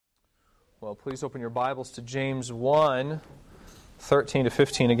Well, please open your Bibles to James 1, 13 to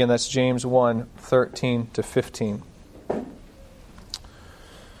 15. Again, that's James 1, 13 to 15.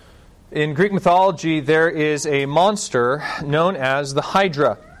 In Greek mythology, there is a monster known as the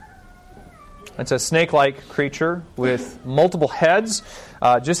Hydra. It's a snake-like creature with multiple heads.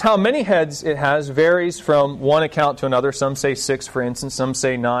 Just how many heads it has varies from one account to another. Some say 6, for instance. Some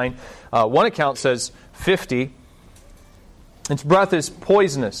say 9. One account says 50. Its breath is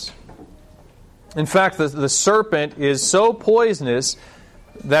poisonous. In fact, the serpent is so poisonous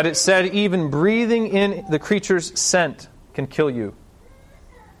that it said even breathing in the creature's scent can kill you.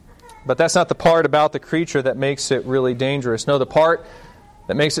 But that's not the part about the creature that makes it really dangerous. No, the part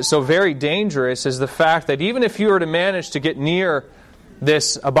that makes it so very dangerous is the fact that even if you were to manage to get near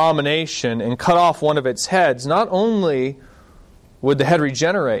this abomination and cut off one of its heads, not only would the head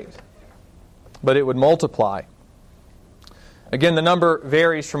regenerate, but it would multiply. Again, the number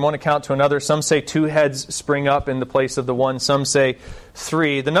varies from one account to another. Some say 2 heads spring up in the place of the one. Some say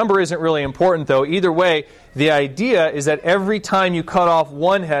 3. The number isn't really important, though. Either way, the idea is that every time you cut off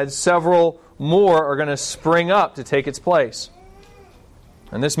one head, several more are going to spring up to take its place.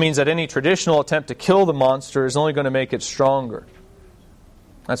 And this means that any traditional attempt to kill the monster is only going to make it stronger.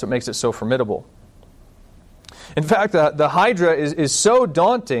 That's what makes it so formidable. In fact, the Hydra is so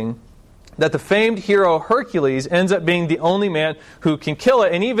daunting that the famed hero Hercules ends up being the only man who can kill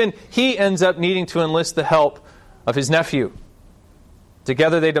it, and even he ends up needing to enlist the help of his nephew.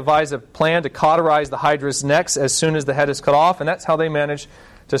 Together they devise a plan to cauterize the Hydra's necks as soon as the head is cut off, and that's how they manage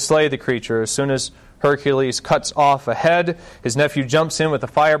to slay the creature. As soon as Hercules cuts off a head, his nephew jumps in with a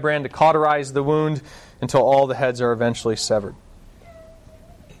firebrand to cauterize the wound until all the heads are eventually severed.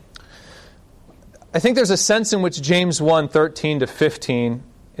 I think there's a sense in which James 1, 13 to 15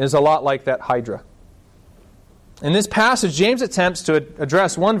 is a lot like that Hydra. In this passage, James attempts to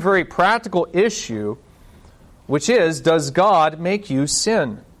address one very practical issue, which is, does God make you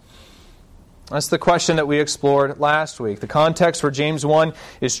sin? That's the question that we explored last week. The context for James 1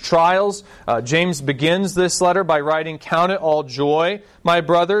 is trials. James begins this letter by writing, "Count it all joy, my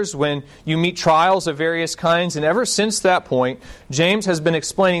brothers, when you meet trials of various kinds." And ever since that point, James has been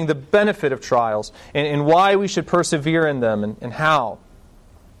explaining the benefit of trials and why we should persevere in them and how.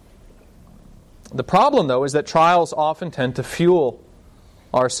 The problem, though, is that trials often tend to fuel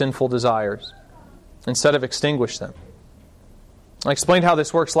our sinful desires instead of extinguish them. I explained how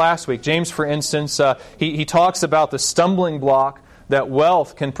this works last week. James, for instance, he talks about the stumbling block that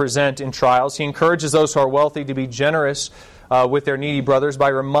wealth can present in trials. He encourages those who are wealthy to be generous with their needy brothers by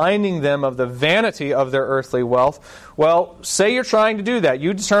reminding them of the vanity of their earthly wealth. Well, say you're trying to do that.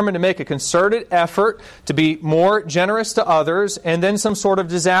 You determine to make a concerted effort to be more generous to others, and then some sort of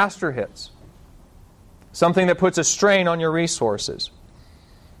disaster hits. Something that puts a strain on your resources.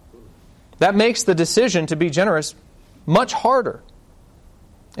 That makes the decision to be generous much harder.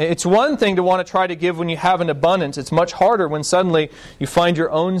 It's one thing to want to try to give when you have an abundance. It's much harder when suddenly you find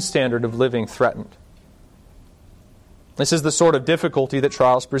your own standard of living threatened. This is the sort of difficulty that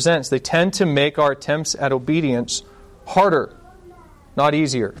trials presents. They tend to make our attempts at obedience harder, not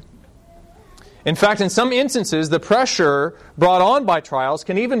easier. In fact, in some instances, the pressure brought on by trials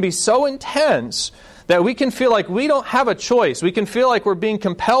can even be so intense that we can feel like we don't have a choice. We can feel like we're being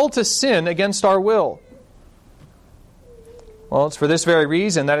compelled to sin against our will. Well, it's for this very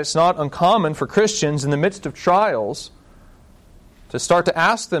reason that it's not uncommon for Christians in the midst of trials to start to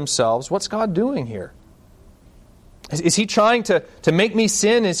ask themselves, what's God doing here? Is He trying to make me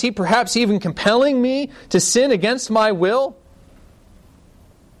sin? Is He perhaps even compelling me to sin against my will?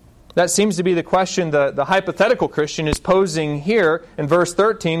 That seems to be the question the hypothetical Christian is posing here in verse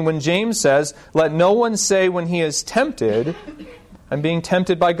 13 when James says, "Let no one say when he is tempted, I'm being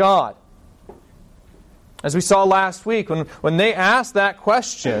tempted by God." As we saw last week, when they ask that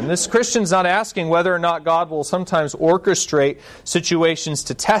question, this Christian's not asking whether or not God will sometimes orchestrate situations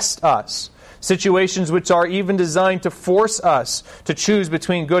to test us, situations which are even designed to force us to choose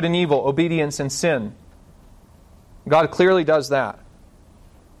between good and evil, obedience and sin. God clearly does that.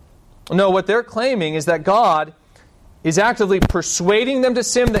 No, what they're claiming is that God is actively persuading them to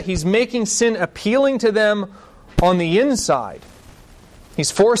sin, that He's making sin appealing to them on the inside.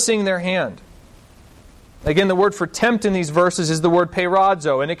 He's forcing their hand. Again, the word for tempt in these verses is the word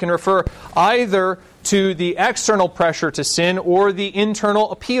peirazo, and it can refer either to the external pressure to sin or the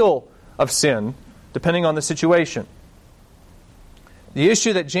internal appeal of sin, depending on the situation. The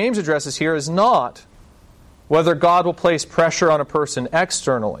issue that James addresses here is not whether God will place pressure on a person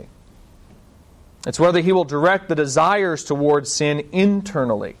externally. It's whether He will direct the desires towards sin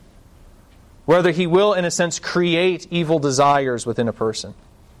internally. Whether He will, in a sense, create evil desires within a person.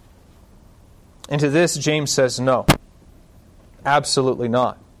 And to this, James says no. Absolutely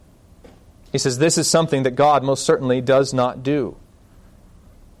not. He says this is something that God most certainly does not do.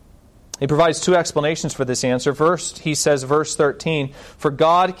 He provides two explanations for this answer. First, he says, verse 13, "For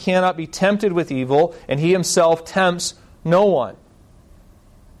God cannot be tempted with evil, and He Himself tempts no one."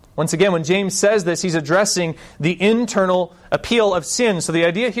 Once again, when James says this, he's addressing the internal appeal of sin. So the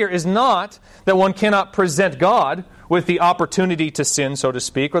idea here is not that one cannot present God with the opportunity to sin, so to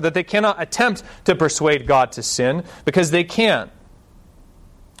speak, or that they cannot attempt to persuade God to sin, because they can.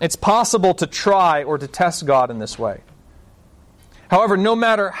 It's possible to try or to test God in this way. However, no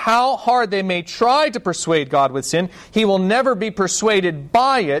matter how hard they may try to persuade God with sin, He will never be persuaded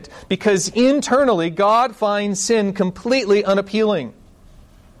by it, because internally God finds sin completely unappealing.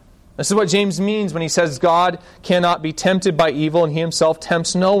 This is what James means when he says God cannot be tempted by evil and He Himself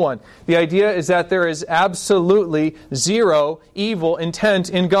tempts no one. The idea is that there is absolutely zero evil intent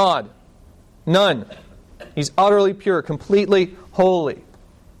in God. None. He's utterly pure, completely holy.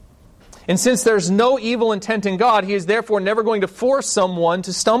 And since there's no evil intent in God, He is therefore never going to force someone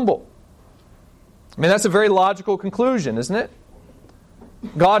to stumble. I mean, that's a very logical conclusion, isn't it?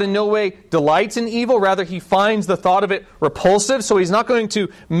 God in no way delights in evil. Rather, He finds the thought of it repulsive. So He's not going to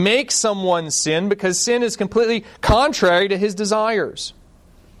make someone sin, because sin is completely contrary to His desires.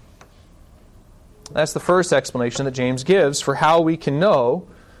 That's the first explanation that James gives for how we can know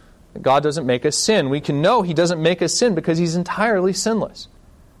that God doesn't make us sin. We can know He doesn't make us sin because He's entirely sinless.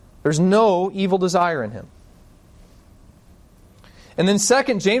 There's no evil desire in Him. And then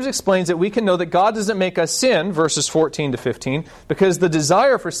second, James explains that we can know that God doesn't make us sin, verses 14 to 15, because the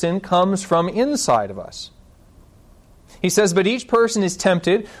desire for sin comes from inside of us. He says, "But each person is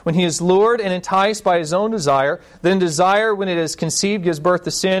tempted when he is lured and enticed by his own desire. Then desire, when it is conceived, gives birth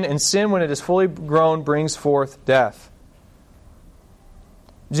to sin, and sin, when it is fully grown, brings forth death."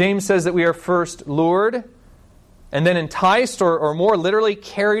 James says that we are first lured and then enticed, or more literally,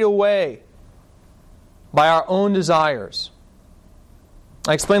 carried away by our own desires.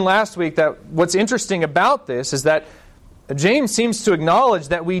 I explained last week that what's interesting about this is that James seems to acknowledge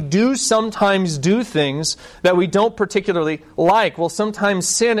that we do sometimes do things that we don't particularly like. We'll sometimes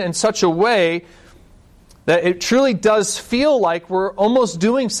sin in such a way that it truly does feel like we're almost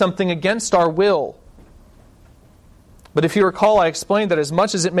doing something against our will. But if you recall, I explained that as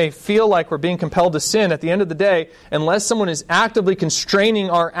much as it may feel like we're being compelled to sin, at the end of the day, unless someone is actively constraining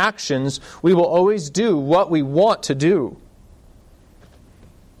our actions, we will always do what we want to do.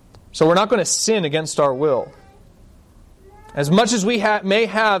 So we're not going to sin against our will. As much as we may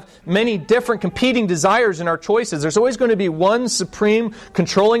have many different competing desires in our choices, there's always going to be one supreme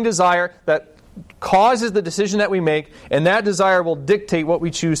controlling desire that causes the decision that we make, and that desire will dictate what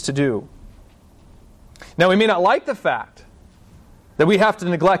we choose to do. Now, we may not like the fact that we have to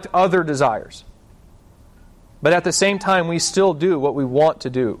neglect other desires, but at the same time, we still do what we want to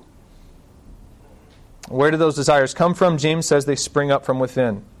do. Where do those desires come from? James says they spring up from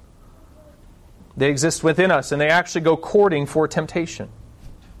within. They exist within us, and they actually go courting for temptation.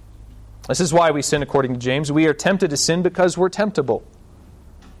 This is why we sin, according to James. We are tempted to sin because we're temptable.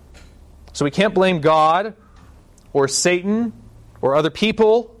 So we can't blame God or Satan or other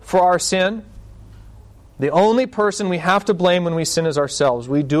people for our sin. The only person we have to blame when we sin is ourselves.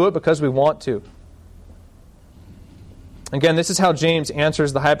 We do it because we want to. Again, this is how James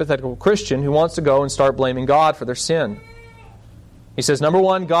answers the hypothetical Christian who wants to go and start blaming God for their sin. He says, number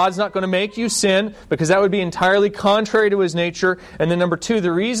one, God's not going to make you sin because that would be entirely contrary to His nature. And then number two,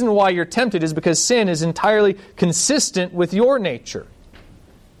 the reason why you're tempted is because sin is entirely consistent with your nature.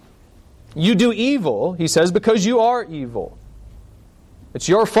 You do evil, he says, because you are evil. It's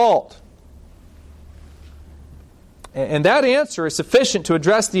your fault. And that answer is sufficient to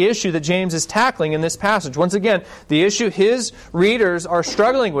address the issue that James is tackling in this passage. Once again, the issue his readers are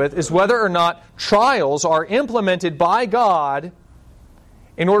struggling with is whether or not trials are implemented by God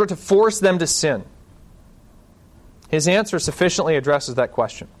in order to force them to sin. His answer sufficiently addresses that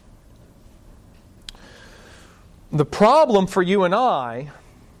question. The problem for you and I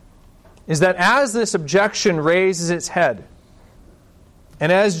is that as this objection raises its head,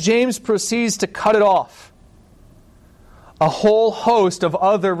 and as James proceeds to cut it off, a whole host of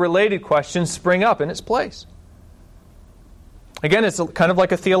other related questions spring up in its place. Again, it's kind of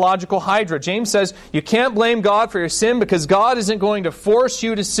like a theological hydra. James says you can't blame God for your sin because God isn't going to force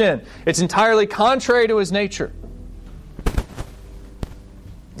you to sin. It's entirely contrary to His nature.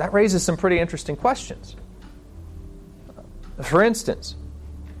 That raises some pretty interesting questions. For instance,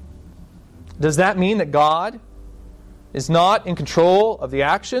 does that mean that God is not in control of the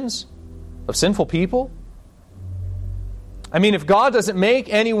actions of sinful people? I mean, if God doesn't make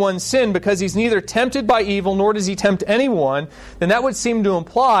anyone sin because He's neither tempted by evil nor does He tempt anyone, then that would seem to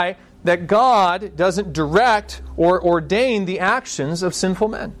imply that God doesn't direct or ordain the actions of sinful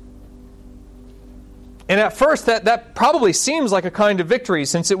men. And at first, that probably seems like a kind of victory,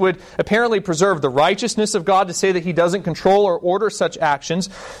 since it would apparently preserve the righteousness of God to say that He doesn't control or order such actions.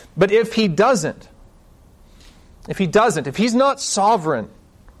 But if He doesn't, if He's not sovereign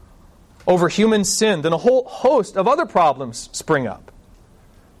over human sin, then a whole host of other problems spring up.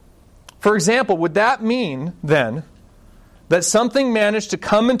 For example, would that mean, then, that something managed to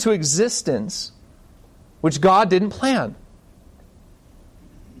come into existence which God didn't plan?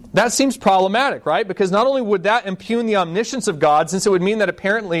 That seems problematic, right? Because not only would that impugn the omniscience of God, since it would mean that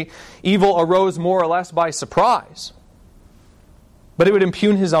apparently evil arose more or less by surprise, but it would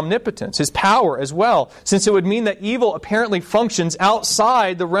impugn His omnipotence, His power as well, since it would mean that evil apparently functions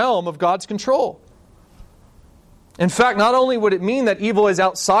outside the realm of God's control. In fact, not only would it mean that evil is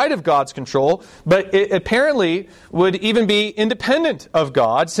outside of God's control, but it apparently would even be independent of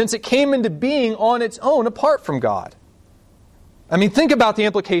God, since it came into being on its own apart from God. I mean, think about the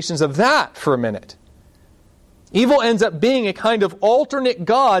implications of that for a minute. Evil ends up being a kind of alternate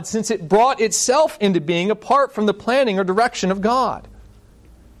God, since it brought itself into being apart from the planning or direction of God.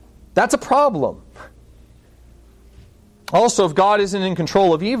 That's a problem. Also, if God isn't in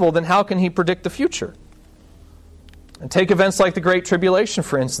control of evil, then how can He predict the future? And take events like the Great Tribulation,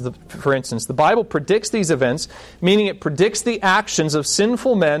 for instance. The Bible predicts these events, meaning it predicts the actions of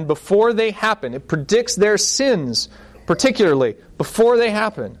sinful men before they happen. It predicts their sins, particularly, before they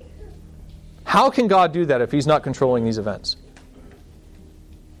happen. How can God do that if He's not controlling these events?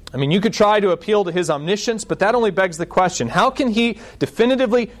 I mean, you could try to appeal to His omniscience, but that only begs the question, how can He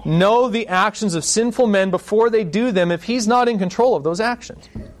definitively know the actions of sinful men before they do them if He's not in control of those actions?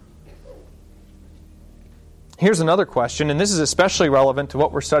 Here's another question, and this is especially relevant to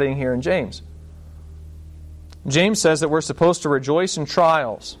what we're studying here in James. James says that we're supposed to rejoice in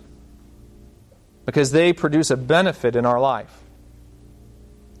trials because they produce a benefit in our life.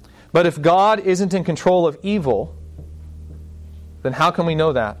 But if God isn't in control of evil, then how can we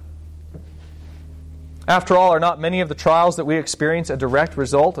know that? After all, are not many of the trials that we experience a direct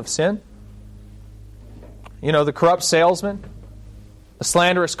result of sin? You know, the corrupt salesman, the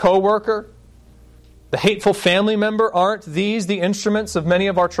slanderous co-worker, the hateful family member, aren't these the instruments of many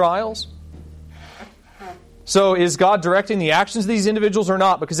of our trials? So is God directing the actions of these individuals or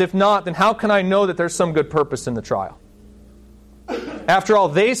not? Because if not, then how can I know that there's some good purpose in the trial? After all,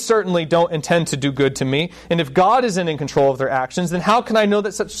 they certainly don't intend to do good to me. And if God isn't in control of their actions, then how can I know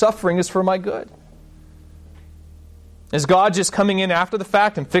that such suffering is for my good? Is God just coming in after the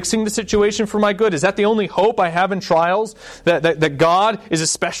fact and fixing the situation for my good? Is that the only hope I have in trials? That God is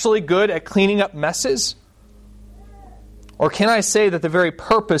especially good at cleaning up messes? Or can I say that the very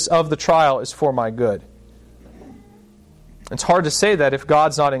purpose of the trial is for my good? It's hard to say that if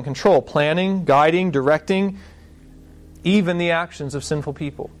God's not in control, planning, guiding, directing, even the actions of sinful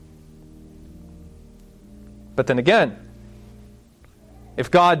people. But then again, if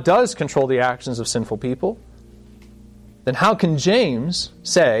God does control the actions of sinful people, then how can James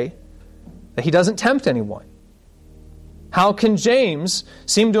say that he doesn't tempt anyone? How can James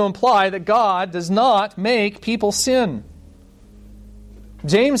seem to imply that God does not make people sin?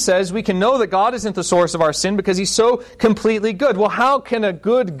 James says we can know that God isn't the source of our sin because He's so completely good. Well, how can a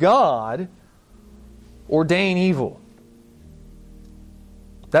good God ordain evil?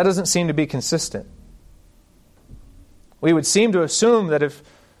 That doesn't seem to be consistent. We would seem to assume that if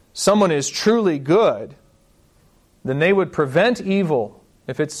someone is truly good, then they would prevent evil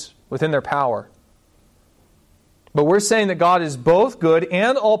if it's within their power. But we're saying that God is both good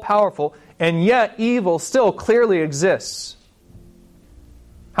and all-powerful, and yet evil still clearly exists.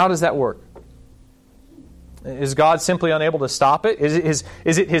 How does that work? Is God simply unable to stop it? Is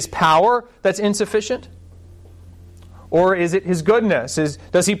it His power that's insufficient? Or is it His goodness?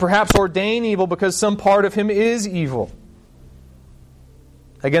 Does He perhaps ordain evil because some part of Him is evil?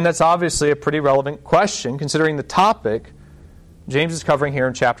 Again, that's obviously a pretty relevant question considering the topic James is covering here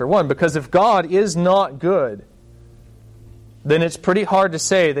in chapter 1. Because if God is not good, then it's pretty hard to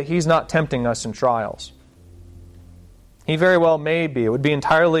say that He's not tempting us in trials. He very well may be. It would be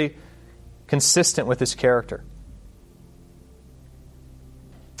entirely consistent with His character.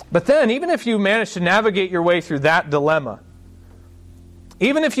 But then, even if you manage to navigate your way through that dilemma,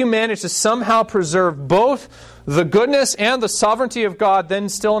 even if you manage to somehow preserve both the goodness and the sovereignty of God, then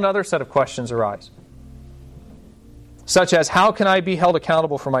still another set of questions arise. Such as, how can I be held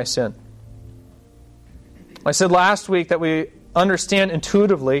accountable for my sin? I said last week that we understand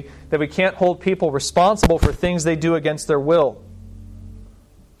intuitively that we can't hold people responsible for things they do against their will.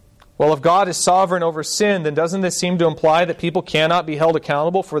 Well, if God is sovereign over sin, then doesn't this seem to imply that people cannot be held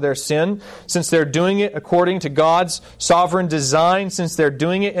accountable for their sin, since they're doing it according to God's sovereign design, since they're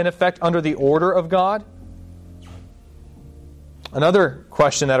doing it, in effect, under the order of God? Another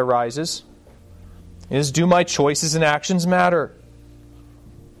question that arises is, do my choices and actions matter?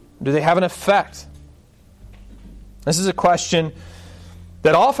 Do they have an effect? This is a question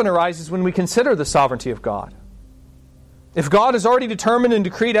that often arises when we consider the sovereignty of God. If God has already determined and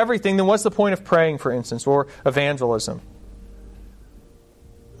decreed everything, then what's the point of praying, for instance, or evangelism?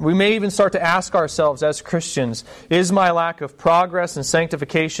 We may even start to ask ourselves as Christians, is my lack of progress and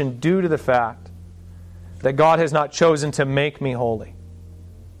sanctification due to the fact that God has not chosen to make me holy?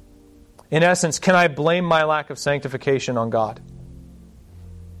 In essence, can I blame my lack of sanctification on God?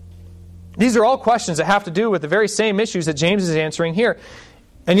 These are all questions that have to do with the very same issues that James is answering here.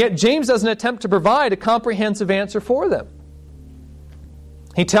 And yet James doesn't attempt to provide a comprehensive answer for them.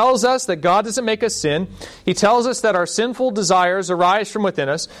 He tells us that God doesn't make us sin. He tells us that our sinful desires arise from within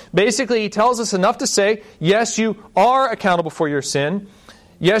us. Basically, he tells us enough to say, yes, you are accountable for your sin.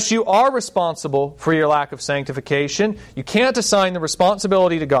 Yes, you are responsible for your lack of sanctification. You can't assign the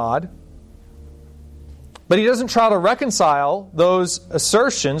responsibility to God. But he doesn't try to reconcile those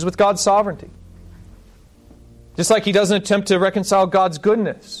assertions with God's sovereignty. Just like he doesn't attempt to reconcile God's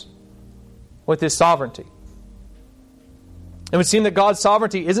goodness with His sovereignty. It would seem that God's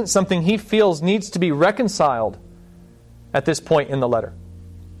sovereignty isn't something he feels needs to be reconciled at this point in the letter.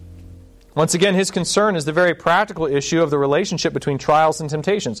 Once again, his concern is the very practical issue of the relationship between trials and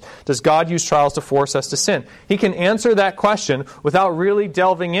temptations. Does God use trials to force us to sin? He can answer that question without really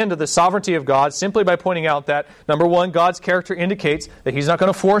delving into the sovereignty of God, simply by pointing out that, number one, God's character indicates that He's not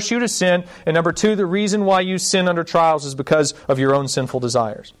going to force you to sin, and number two, the reason why you sin under trials is because of your own sinful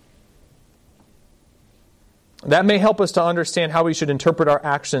desires. That may help us to understand how we should interpret our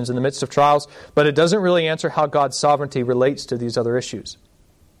actions in the midst of trials, but it doesn't really answer how God's sovereignty relates to these other issues.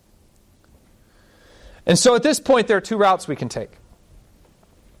 And so at this point, there are two routes we can take.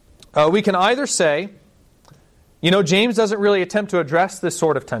 We can either say, James doesn't really attempt to address this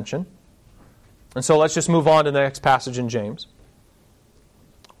sort of tension, and so let's just move on to the next passage in James.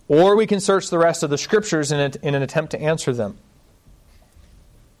 Or we can search the rest of the Scriptures in an attempt to answer them.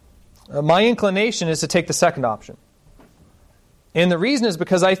 My inclination is to take the second option. And the reason is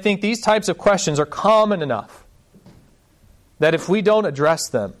because I think these types of questions are common enough that if we don't address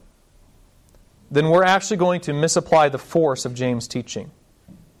them, then we're actually going to misapply the force of James' teaching.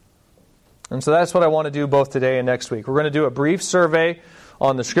 And so that's what I want to do both today and next week. We're going to do a brief survey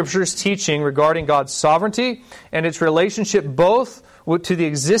on the Scripture's teaching regarding God's sovereignty and its relationship both to the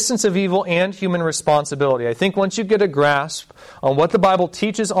existence of evil and human responsibility. I think once you get a grasp on what the Bible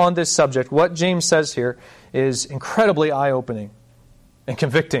teaches on this subject, what James says here is incredibly eye-opening and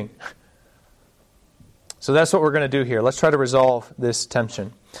convicting. So that's what we're going to do here. Let's try to resolve this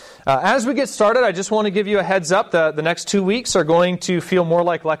tension. As we get started, I just want to give you a heads up. The next 2 weeks are going to feel more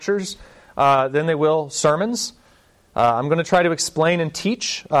like lectures than they will sermons. I'm going to try to explain and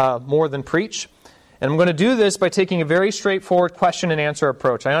teach more than preach. And I'm going to do this by taking a very straightforward question and answer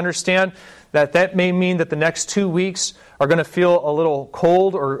approach. I understand that may mean that the next 2 weeks are going to feel a little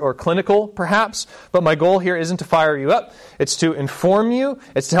cold or clinical, perhaps. But my goal here isn't to fire you up. It's to inform you.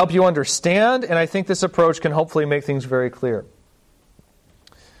 It's to help you understand. And I think this approach can hopefully make things very clear.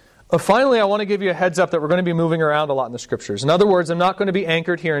 Finally, I want to give you a heads up that we're going to be moving around a lot in the Scriptures. In other words, I'm not going to be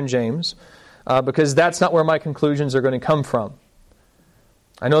anchored here in James because that's not where my conclusions are going to come from.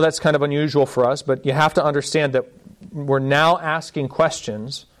 I know that's kind of unusual for us, but you have to understand that we're now asking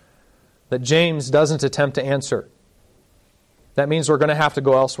questions that James doesn't attempt to answer. That means we're going to have to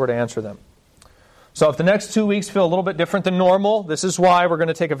go elsewhere to answer them. So if the next 2 weeks feel a little bit different than normal, this is why we're going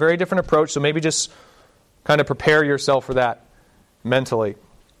to take a very different approach. So maybe just kind of prepare yourself for that mentally.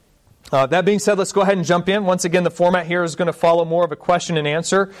 That being said, let's go ahead and jump in. Once again, the format here is going to follow more of a question and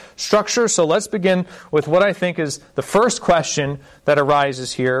answer structure. So let's begin with what I think is the first question that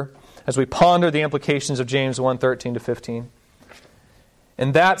arises here as we ponder the implications of James 1:13 to 15.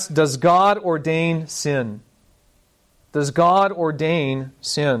 And that's, does God ordain sin? Does God ordain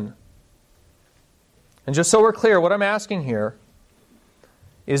sin? And just so we're clear, what I'm asking here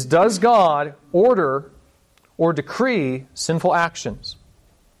is, does God order or decree sinful actions?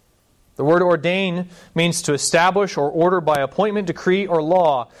 The word ordain means to establish or order by appointment, decree, or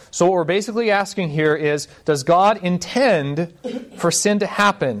law. So what we're basically asking here is, does God intend for sin to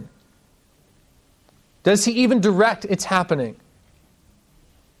happen? Does He even direct its happening?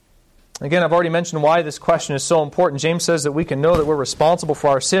 Again, I've already mentioned why this question is so important. James says that we can know that we're responsible for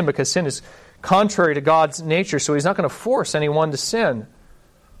our sin because sin is contrary to God's nature, so He's not going to force anyone to sin.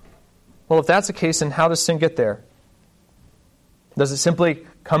 Well, if that's the case, then how does sin get there? Does it simply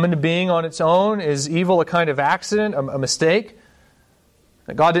come into being on its own? Is evil a kind of accident, a mistake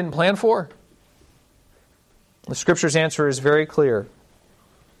that God didn't plan for? The Scripture's answer is very clear.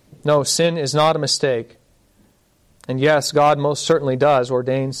 No, sin is not a mistake. And yes, God most certainly does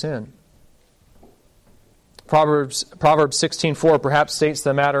ordain sin. Proverbs 16:4 perhaps states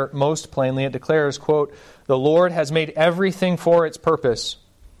the matter most plainly. It declares, quote, "The Lord has made everything for its purpose,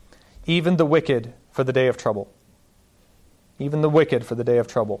 even the wicked for the day of trouble." Even the wicked for the day of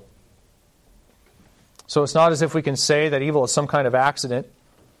trouble. So it's not as if we can say that evil is some kind of accident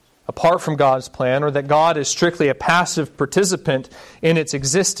apart from God's plan, or that God is strictly a passive participant in its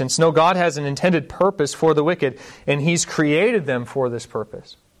existence. No, God has an intended purpose for the wicked, and He's created them for this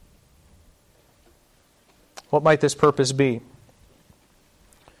purpose. What might this purpose be?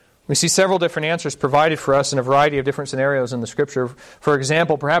 We see several different answers provided for us in a variety of different scenarios in the Scripture. For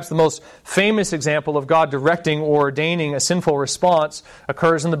example, perhaps the most famous example of God directing or ordaining a sinful response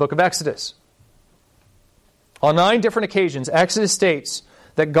occurs in the book of Exodus. On 9 different occasions, Exodus states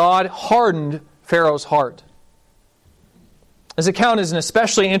that God hardened Pharaoh's heart. This account is an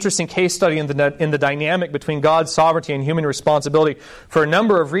especially interesting case study in the dynamic between God's sovereignty and human responsibility for a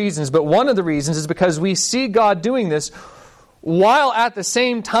number of reasons, but one of the reasons is because we see God doing this while at the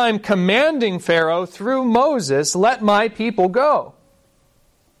same time commanding Pharaoh through Moses, "Let my people go."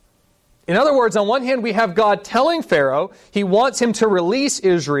 In other words, on one hand, we have God telling Pharaoh He wants him to release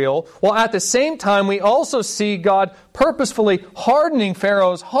Israel, while at the same time we also see God purposefully hardening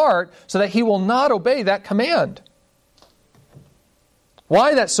Pharaoh's heart so that he will not obey that command.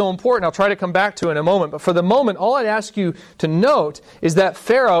 Why that's so important, I'll try to come back to in a moment. But for the moment, all I'd ask you to note is that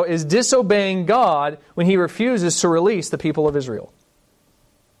Pharaoh is disobeying God when he refuses to release the people of Israel.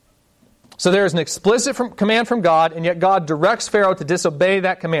 So there is an explicit command from God, and yet God directs Pharaoh to disobey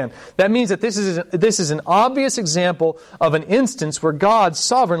that command. That means that this is an obvious example of an instance where God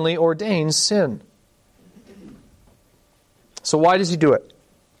sovereignly ordains sin. So why does He do it?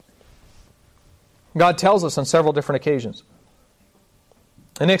 God tells us on several different occasions.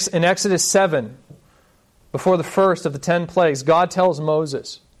 In Exodus 7, before the first of the 10 plagues, God tells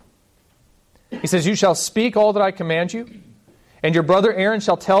Moses, He says, "You shall speak all that I command you, and your brother Aaron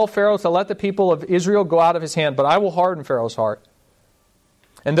shall tell Pharaoh to let the people of Israel go out of his hand, but I will harden Pharaoh's heart.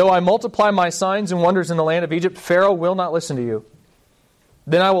 And though I multiply my signs and wonders in the land of Egypt, Pharaoh will not listen to you.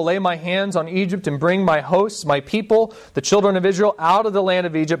 Then I will lay my hands on Egypt and bring my hosts, my people, the children of Israel, out of the land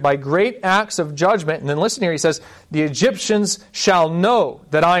of Egypt by great acts of judgment." And then listen here, He says, "The Egyptians shall know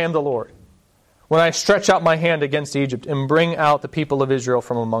that I am the Lord when I stretch out my hand against Egypt and bring out the people of Israel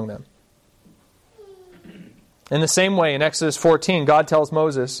from among them." In the same way, in Exodus 14, God tells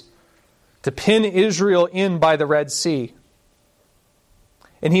Moses to pin Israel in by the Red Sea.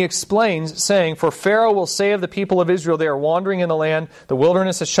 And He explains, saying, "For Pharaoh will say of the people of Israel, they are wandering in the land, the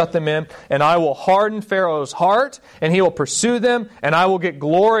wilderness has shut them in, and I will harden Pharaoh's heart, and he will pursue them, and I will get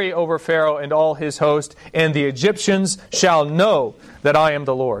glory over Pharaoh and all his host, and the Egyptians shall know that I am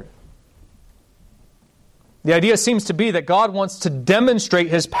the Lord." The idea seems to be that God wants to demonstrate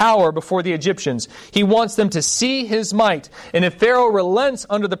His power before the Egyptians. He wants them to see His might. And if Pharaoh relents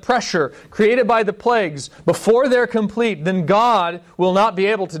under the pressure created by the plagues before they're complete, then God will not be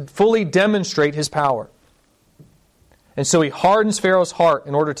able to fully demonstrate His power. And so He hardens Pharaoh's heart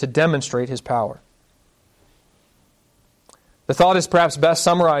in order to demonstrate His power. The thought is perhaps best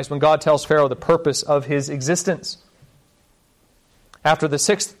summarized when God tells Pharaoh the purpose of his existence. After the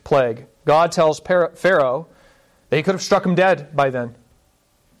 6th plague, God tells Pharaoh that he could have struck him dead by then,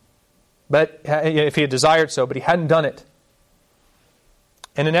 but if he had desired so, but he hadn't done it.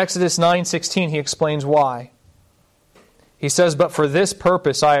 And in Exodus 9:16, He explains why. He says, "But for this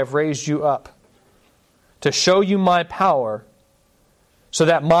purpose I have raised you up, to show you my power, so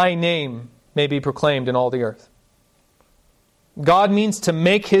that my name may be proclaimed in all the earth." God means to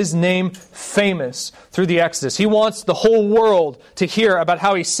make His name famous through the Exodus. He wants the whole world to hear about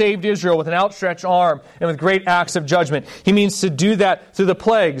how He saved Israel with an outstretched arm and with great acts of judgment. He means to do that through the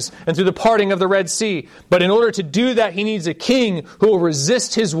plagues and through the parting of the Red Sea. But in order to do that, He needs a king who will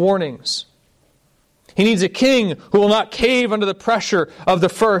resist His warnings. He needs a king who will not cave under the pressure of the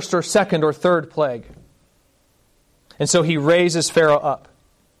first or second or third plague. And so He raises Pharaoh up.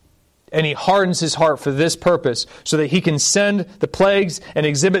 And He hardens his heart for this purpose, so that He can send the plagues and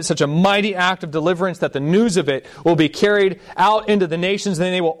exhibit such a mighty act of deliverance that the news of it will be carried out into the nations,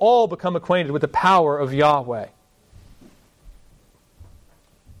 and they will all become acquainted with the power of Yahweh.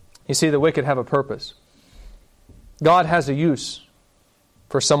 You see, the wicked have a purpose. God has a use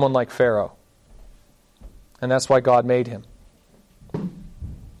for someone like Pharaoh. And that's why God made him.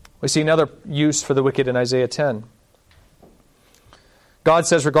 We see another use for the wicked in Isaiah 10. God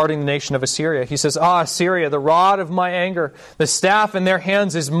says regarding the nation of Assyria, He says, "Ah, Assyria, the rod of my anger, the staff in their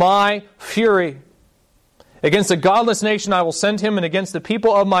hands is my fury. Against a godless nation I will send him, and against the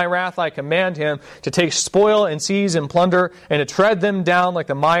people of my wrath I command him to take spoil and seize and plunder, and to tread them down like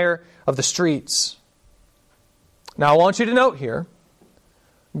the mire of the streets." Now I want you to note here,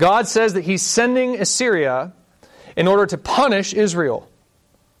 God says that He's sending Assyria in order to punish Israel.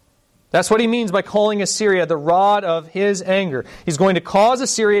 That's what He means by calling Assyria the rod of His anger. He's going to cause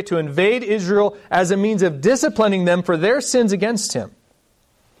Assyria to invade Israel as a means of disciplining them for their sins against Him.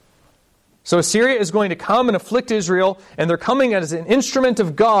 So Assyria is going to come and afflict Israel, and they're coming as an instrument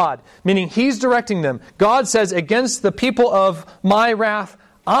of God, meaning He's directing them. God says, "Against the people of my wrath,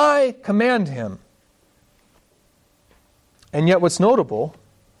 I command him." And yet what's notable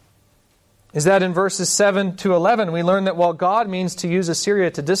is that in verses 7 to 11, we learn that while God means to use Assyria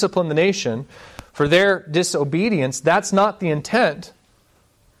to discipline the nation for their disobedience, that's not the intent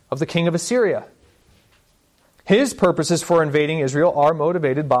of the king of Assyria. His purposes for invading Israel are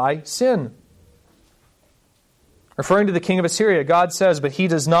motivated by sin. Referring to the king of Assyria, God says, "But he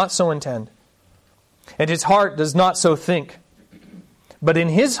does not so intend, and his heart does not so think. But in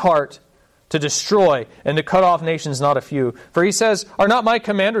his heart to destroy and to cut off nations, not a few. For he says, are not my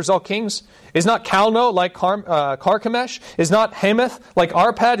commanders all kings? Is not Calno like Carchemish? Is not Hamath like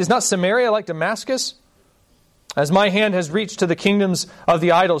Arpad? Is not Samaria like Damascus? As my hand has reached to the kingdoms of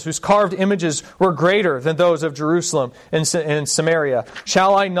the idols, whose carved images were greater than those of Jerusalem and Samaria,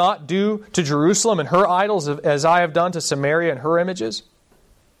 shall I not do to Jerusalem and her idols as I have done to Samaria and her images?"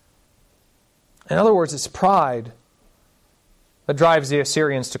 In other words, it's pride that drives the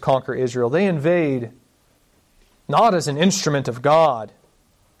Assyrians to conquer Israel. They invade not as an instrument of God,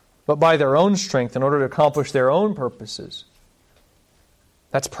 but by their own strength in order to accomplish their own purposes.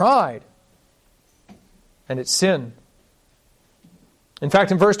 That's pride. And it's sin. In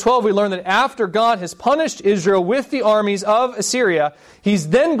fact, in verse 12, we learn that after God has punished Israel with the armies of Assyria, He's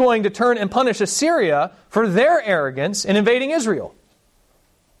then going to turn and punish Assyria for their arrogance in invading Israel.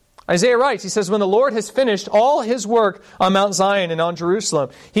 Isaiah writes, he says, "When the Lord has finished all His work on Mount Zion and on Jerusalem,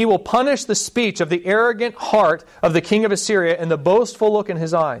 He will punish the speech of the arrogant heart of the king of Assyria and the boastful look in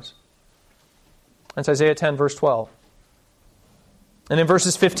his eyes." That's Isaiah 10, verse 12. And in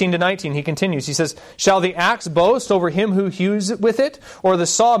verses 15 to 19, he continues. He says, "Shall the axe boast over him who hews with it, or the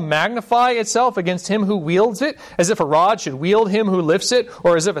saw magnify itself against him who wields it, as if a rod should wield him who lifts it,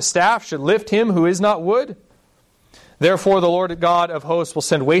 or as if a staff should lift him who is not wood? Therefore the Lord God of hosts will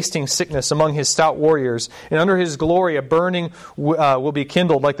send wasting sickness among His stout warriors, and under His glory a burning will be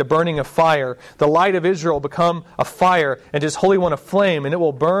kindled like the burning of fire. The light of Israel will become a fire, and His Holy One a flame, and it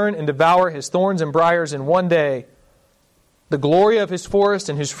will burn and devour his thorns and briars in one day. The glory of His forest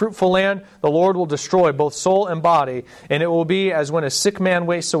and His fruitful land the Lord will destroy, both soul and body, and it will be as when a sick man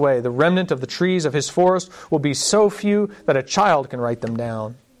wastes away. The remnant of the trees of His forest will be so few that a child can write them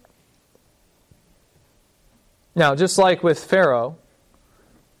down." Now, just like with Pharaoh,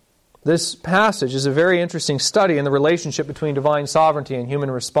 this passage is a very interesting study in the relationship between divine sovereignty and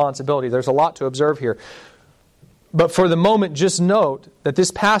human responsibility. There's a lot to observe here. But for the moment, just note that this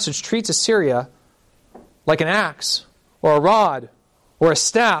passage treats Assyria like an axe or a rod or a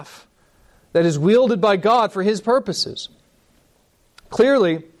staff that is wielded by God for His purposes.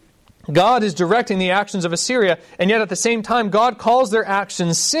 Clearly, God is directing the actions of Assyria, and yet at the same time, God calls their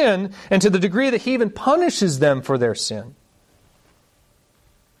actions sin, and to the degree that He even punishes them for their sin.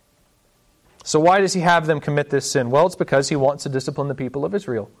 So why does He have them commit this sin? Well, it's because He wants to discipline the people of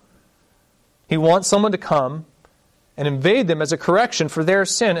Israel. He wants someone to come and invade them as a correction for their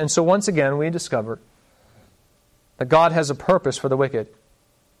sin. And so once again, we discover that God has a purpose for the wicked.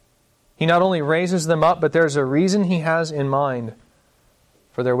 He not only raises them up, but there's a reason He has in mind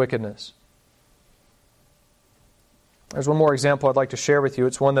for their wickedness. There's one more example I'd like to share with you.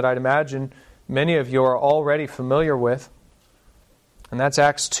 It's one that I'd imagine many of you are already familiar with, and that's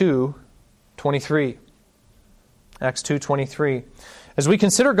Acts 2:23. Acts 2:23. As we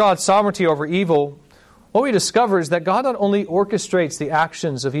consider God's sovereignty over evil, what we discover is that God not only orchestrates the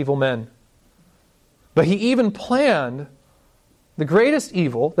actions of evil men, but He even planned the greatest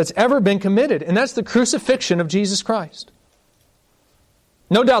evil that's ever been committed, and that's the crucifixion of Jesus Christ.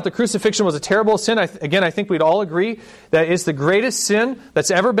 No doubt the crucifixion was a terrible sin. I think we'd all agree that it's the greatest sin that's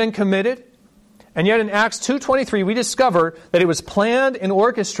ever been committed. And yet in Acts 2:23 we discover that it was planned and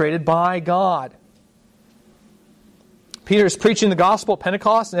orchestrated by God. Peter is preaching the gospel at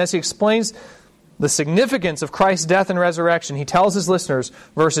Pentecost, and as he explains the significance of Christ's death and resurrection, he tells his listeners,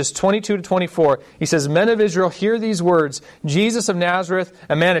 verses 22 to 24, he says, "Men of Israel, hear these words. Jesus of Nazareth,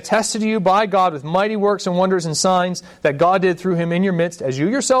 a man attested to you by God with mighty works and wonders and signs that God did through him in your midst, as you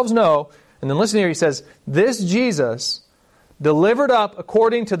yourselves know." And then listen here, he says, "This Jesus, delivered up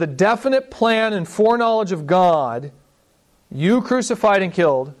according to the definite plan and foreknowledge of God, you crucified and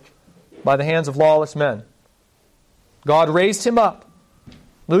killed by the hands of lawless men. God raised him up,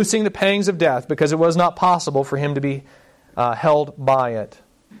 loosing the pangs of death, because it was not possible for him to be held by it."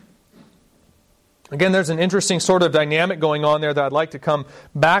 Again, there's an interesting sort of dynamic going on there that I'd like to come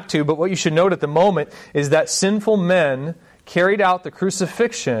back to, but what you should note at the moment is that sinful men carried out the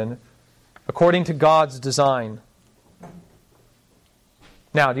crucifixion according to God's design.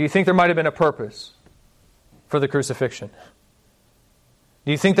 Now, do you think there might have been a purpose for the crucifixion?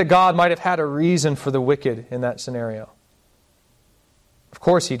 Do you think that God might have had a reason for the wicked in that scenario? Of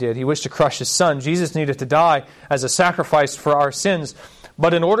course he did. He wished to crush his Son. Jesus needed to die as a sacrifice for our sins.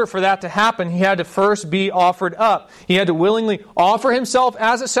 But in order for that to happen, he had to first be offered up. He had to willingly offer himself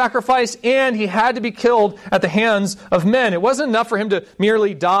as a sacrifice, and he had to be killed at the hands of men. It wasn't enough for him to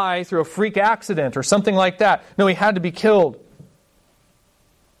merely die through a freak accident or something like that. No, he had to be killed.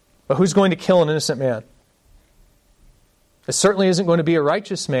 But who's going to kill an innocent man? It certainly isn't going to be a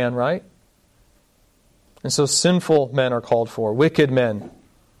righteous man, right? And so sinful men are called for. Wicked men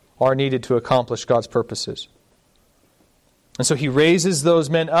are needed to accomplish God's purposes. And so he raises those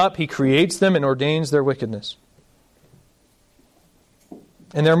men up, he creates them, and ordains their wickedness.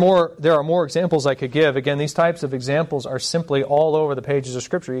 And there are more examples I could give. Again, these types of examples are simply all over the pages of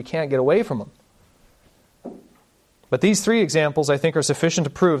Scripture. You can't get away from them. But these three examples, I think, are sufficient to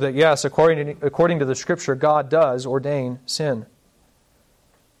prove that, yes, according to the Scripture, God does ordain sin.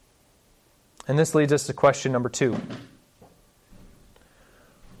 And this leads us to question number 2,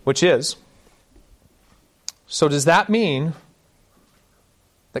 which is, so does that mean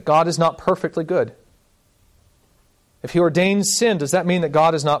that God is not perfectly good? If he ordains sin, does that mean that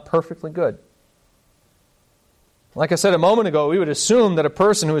God is not perfectly good? Like I said a moment ago, we would assume that a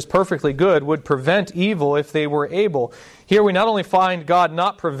person who is perfectly good would prevent evil if they were able. Here we not only find God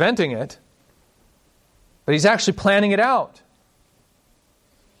not preventing it, but he's actually planning it out.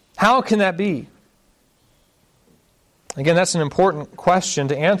 How can that be? Again, that's an important question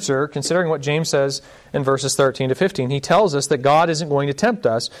to answer, considering what James says in verses 13 to 15. He tells us that God isn't going to tempt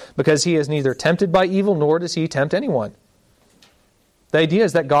us because he is neither tempted by evil nor does he tempt anyone. The idea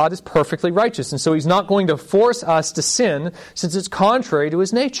is that God is perfectly righteous, and so he's not going to force us to sin since it's contrary to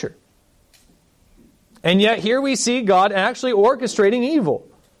his nature. And yet here we see God actually orchestrating evil.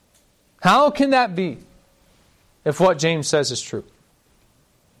 How can that be if what James says is true?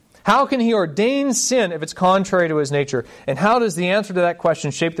 How can he ordain sin if it's contrary to his nature? And how does the answer to that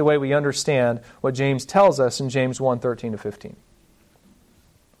question shape the way we understand what James tells us in James 1:13 to 15?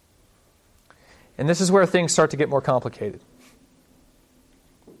 And this is where things start to get more complicated.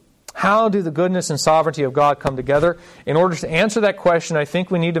 How do the goodness and sovereignty of God come together? In order to answer that question, I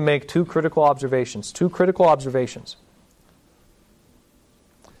think we need to make two critical observations.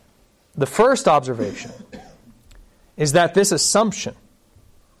 The first observation is that this assumption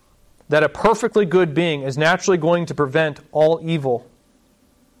that a perfectly good being is naturally going to prevent all evil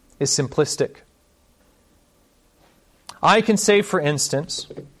is simplistic. I can say, for instance,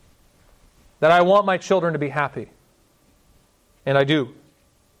 that I want my children to be happy. And I do.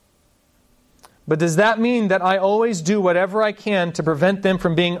 But does that mean that I always do whatever I can to prevent them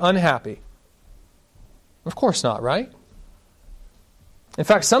from being unhappy? Of course not, right? In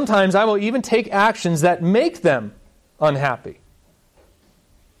fact, sometimes I will even take actions that make them unhappy.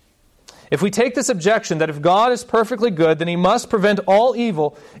 If we take this objection that if God is perfectly good, then he must prevent all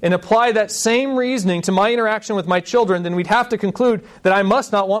evil, and apply that same reasoning to my interaction with my children, then we'd have to conclude that I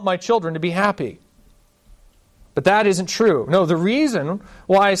must not want my children to be happy. But that isn't true. No, the reason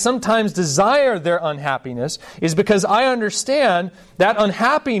why I sometimes desire their unhappiness is because I understand that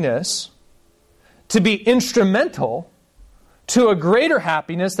unhappiness to be instrumental to a greater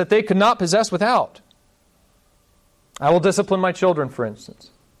happiness that they could not possess without. I will discipline my children, for instance.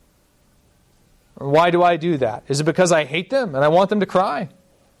 Why do I do that? Is it because I hate them and I want them to cry?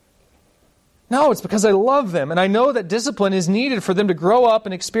 No, it's because I love them and I know that discipline is needed for them to grow up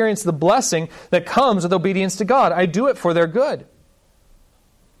and experience the blessing that comes with obedience to God. I do it for their good.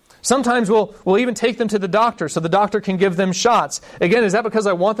 Sometimes we'll even take them to the doctor so the doctor can give them shots. Again, is that because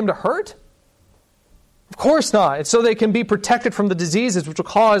I want them to hurt? Of course not. It's so they can be protected from the diseases which will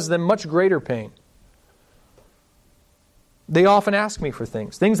cause them much greater pain. They often ask me for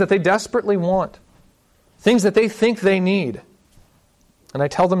things that they desperately want. things that they think they need. And I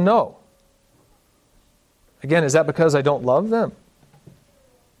tell them no. Again, is that because I don't love them?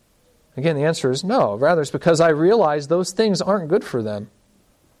 Again, the answer is no. Rather, it's because I realize those things aren't good for them.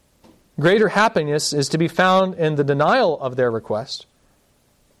 Greater happiness is to be found in the denial of their request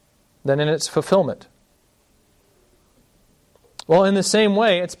than in its fulfillment. Well, in the same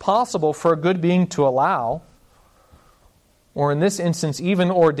way, it's possible for a good being to allow, or in this instance, even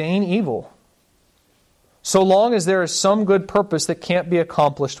ordain evil, so long as there is some good purpose that can't be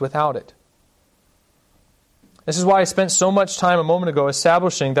accomplished without it. This is why I spent so much time a moment ago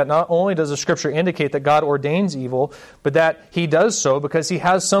establishing that not only does the Scripture indicate that God ordains evil, but that He does so because He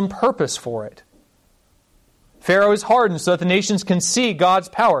has some purpose for it. Pharaoh is hardened so that the nations can see God's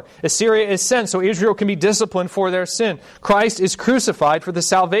power. Assyria is sent so Israel can be disciplined for their sin. Christ is crucified for the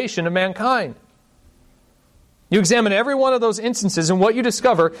salvation of mankind. You examine every one of those instances, and what you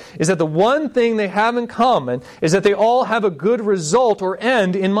discover is that the one thing they have in common is that they all have a good result or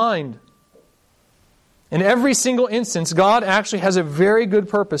end in mind. In every single instance, God actually has a very good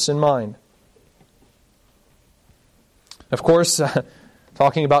purpose in mind. Of course,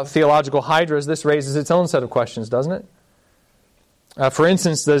 talking about theological hydras, this raises its own set of questions, doesn't it? For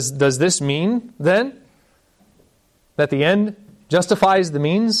instance, does this mean, then, that the end justifies the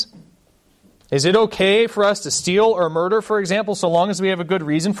means? Is it okay for us to steal or murder, for example, so long as we have a good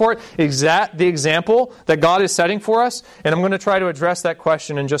reason for it? Is that the example that God is setting for us? And I'm going to try to address that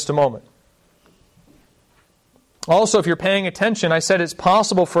question in just a moment. Also, if you're paying attention, I said it's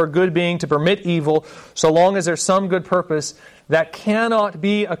possible for a good being to permit evil so long as there's some good purpose that cannot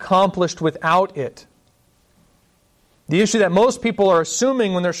be accomplished without it. The issue that most people are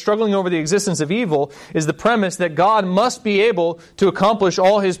assuming when they're struggling over the existence of evil is the premise that God must be able to accomplish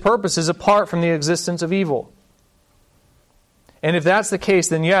all His purposes apart from the existence of evil. And if that's the case,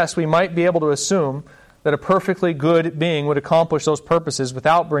 then yes, we might be able to assume that a perfectly good being would accomplish those purposes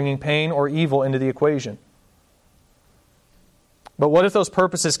without bringing pain or evil into the equation. But what if those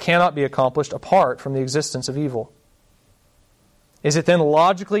purposes cannot be accomplished apart from the existence of evil? Is it then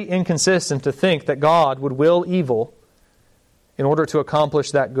logically inconsistent to think that God would will evil in order to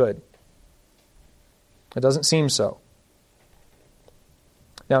accomplish that good? It doesn't seem so.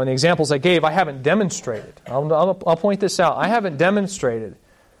 Now, in the examples I gave, I haven't demonstrated. I'll point this out. I haven't demonstrated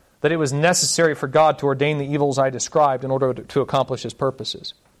that it was necessary for God to ordain the evils I described in order to accomplish His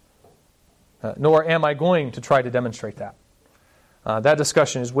purposes. Nor am I going to try to demonstrate that. That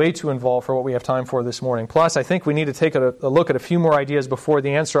discussion is way too involved for what we have time for this morning. Plus, I think we need to take a look at a few more ideas before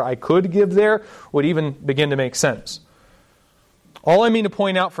the answer I could give there would even begin to make sense. All I mean to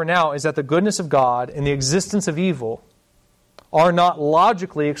point out for now is that the goodness of God and the existence of evil are not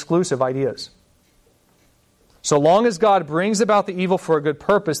logically exclusive ideas. So long as God brings about the evil for a good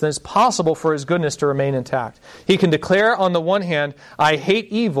purpose, then it's possible for His goodness to remain intact. He can declare on the one hand, I hate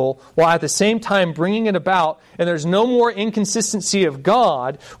evil, while at the same time bringing it about, and there's no more inconsistency of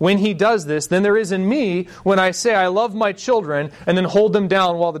God when He does this than there is in me when I say I love my children and then hold them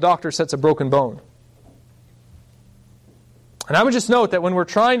down while the doctor sets a broken bone. And I would just note that when we're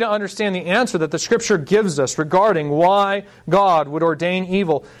trying to understand the answer that the Scripture gives us regarding why God would ordain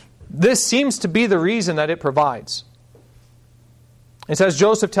evil, this seems to be the reason that it provides. It's as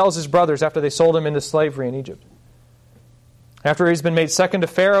Joseph tells his brothers after they sold him into slavery in Egypt. After he's been made second to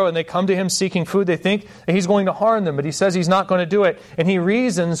Pharaoh and they come to him seeking food, they think that he's going to harm them, but he says he's not going to do it. And he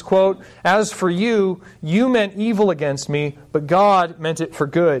reasons, quote, as for you, you meant evil against me, but God meant it for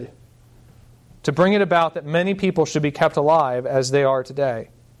good, to bring it about that many people should be kept alive as they are today.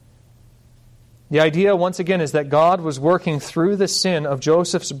 The idea, once again, is that God was working through the sin of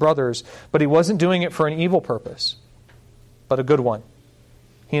Joseph's brothers, but He wasn't doing it for an evil purpose, but a good one.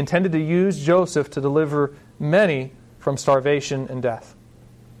 He intended to use Joseph to deliver many from starvation and death.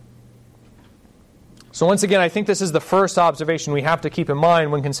 So once again, I think this is the first observation we have to keep in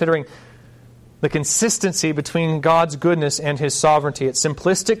mind when considering the consistency between God's goodness and His sovereignty. It's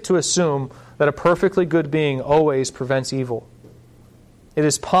simplistic to assume that a perfectly good being always prevents evil. It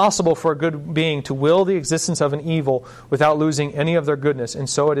is possible for a good being to will the existence of an evil without losing any of their goodness, and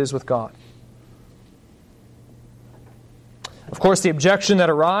so it is with God. Of course, the objection that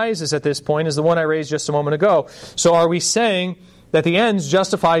arises at this point is the one I raised just a moment ago. So are we saying that the ends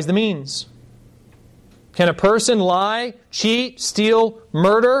justifies the means? Can a person lie, cheat, steal,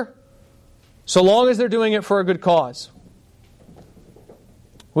 murder, so long as they're doing it for a good cause?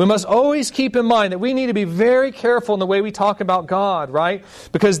 We must always keep in mind that we need to be very careful in the way we talk about God, right?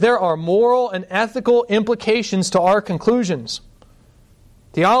 Because there are moral and ethical implications to our conclusions.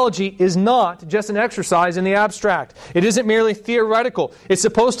 Theology is not just an exercise in the abstract. It isn't merely theoretical. It's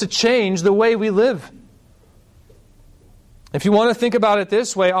supposed to change the way we live. If you want to think about it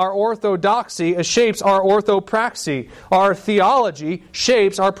this way, our orthodoxy shapes our orthopraxy. Our theology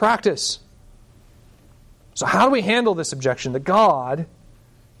shapes our practice. So how do we handle this objection that God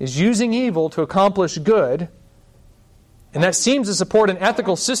is using evil to accomplish good, and that seems to support an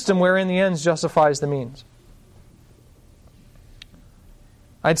ethical system wherein the ends justifies the means?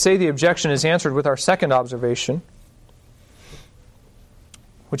 I'd say the objection is answered with our second observation,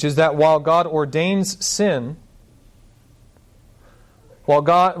 which is that while God ordains sin, while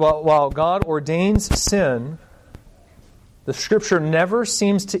God ordains sin, the Scripture never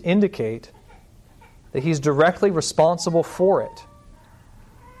seems to indicate that He's directly responsible for it.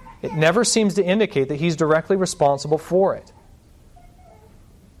 It never seems to indicate that He's directly responsible for it.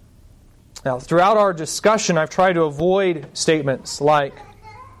 Now, throughout our discussion, I've tried to avoid statements like,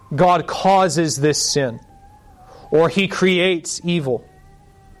 God causes this sin, or He creates evil.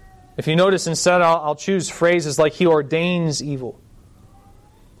 If you notice, instead I'll choose phrases like He ordains evil,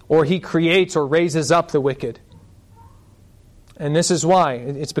 or He creates or raises up the wicked. And this is why.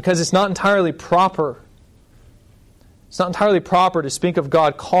 It's because it's not entirely proper. It's not entirely proper to speak of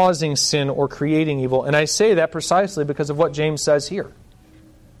God causing sin or creating evil. And I say that precisely because of what James says here.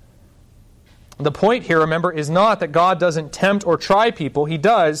 The point here, remember, is not that God doesn't tempt or try people. He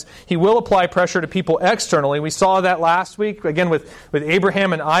does. He will apply pressure to people externally. We saw that last week, again, with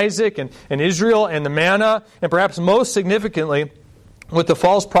Abraham and Isaac and Israel and the manna, and perhaps most significantly with the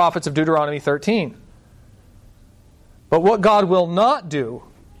false prophets of Deuteronomy 13. But what God will not do,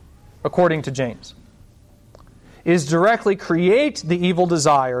 according to James, is directly create the evil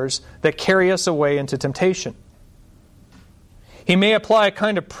desires that carry us away into temptation. He may apply a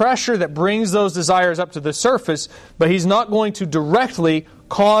kind of pressure that brings those desires up to the surface, but He's not going to directly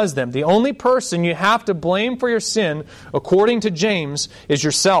cause them. The only person you have to blame for your sin, according to James, is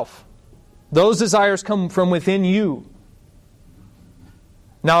yourself. Those desires come from within you.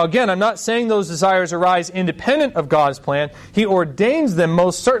 Now again, I'm not saying those desires arise independent of God's plan. He ordains them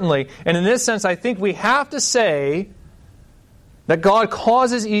most certainly. And in this sense, I think we have to say that God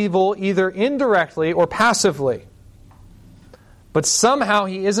causes evil either indirectly or passively. But somehow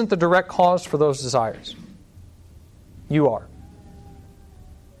He isn't the direct cause for those desires. You are.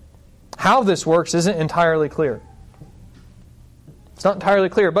 How this works isn't entirely clear. It's not entirely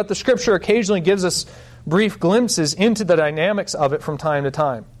clear, but the Scripture occasionally gives us brief glimpses into the dynamics of it from time to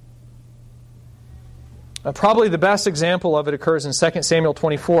time. Probably the best example of it occurs in 2 Samuel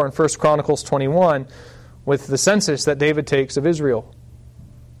 24 and 1 Chronicles 21 with the census that David takes of Israel.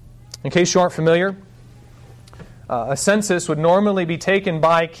 In case you aren't familiar, a census would normally be taken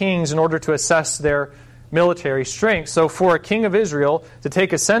by kings in order to assess their military strength. So for a king of Israel to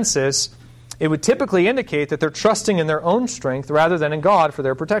take a census, it would typically indicate that they're trusting in their own strength rather than in God for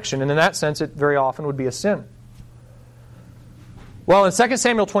their protection. And in that sense, it very often would be a sin. Well, in 2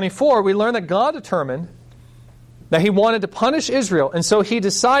 Samuel 24, we learn that God determined that He wanted to punish Israel. And so He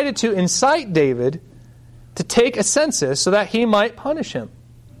decided to incite David to take a census so that He might punish him.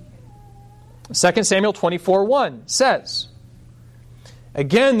 2 Samuel 24:1 says,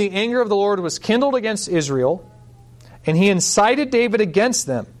 Again, the anger of the Lord was kindled against Israel, and He incited David against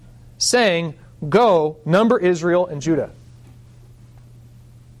them, saying, Go, number Israel and Judah.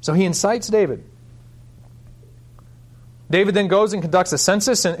 So He incites David. David then goes and conducts a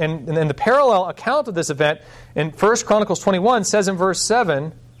census, and the parallel account of this event in 1 Chronicles 21 says in verse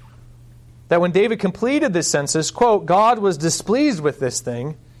 7 that when David completed this census, quote, God was displeased with this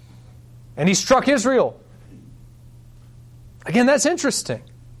thing, and He struck Israel. Again, that's interesting.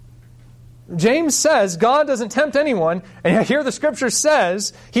 James says God doesn't tempt anyone, and here the Scripture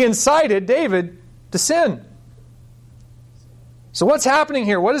says He incited David to sin. So what's happening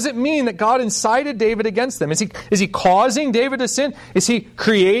here? What does it mean that God incited David against them? Is he causing David to sin? Is He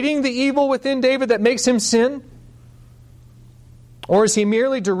creating the evil within David that makes him sin? Or is He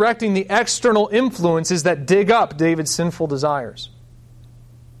merely directing the external influences that dig up David's sinful desires?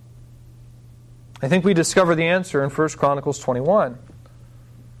 I think we discover the answer in 1 Chronicles 21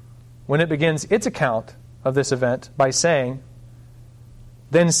 when it begins its account of this event by saying,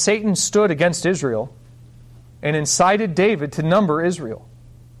 Then Satan stood against Israel and incited David to number Israel.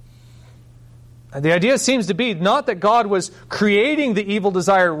 And the idea seems to be not that God was creating the evil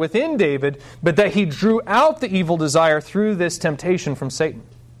desire within David, but that He drew out the evil desire through this temptation from Satan.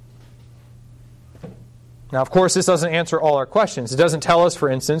 Now, of course, this doesn't answer all our questions. It doesn't tell us, for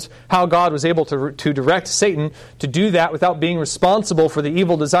instance, how God was able to direct Satan to do that without being responsible for the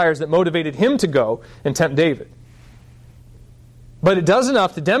evil desires that motivated him to go and tempt David. But it does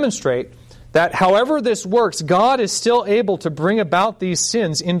enough to demonstrate that however this works, God is still able to bring about these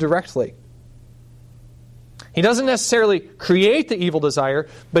sins indirectly. He doesn't necessarily create the evil desire,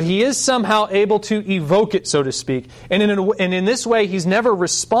 but he is somehow able to evoke it, so to speak. And in this way, he's never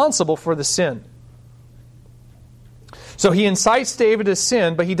responsible for the sin. So he incites David to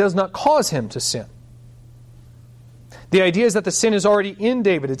sin, but he does not cause him to sin. The idea is that the sin is already in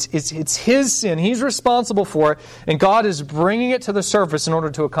David. It's his sin. He's responsible for it, and God is bringing it to the surface in order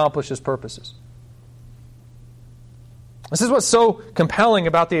to accomplish his purposes. This is what's so compelling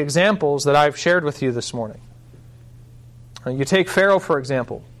about the examples that I've shared with you this morning. You take Pharaoh, for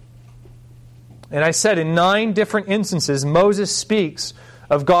example. And I said in 9 different instances, Moses speaks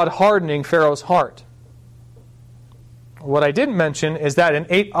of God hardening Pharaoh's heart. What I didn't mention is that in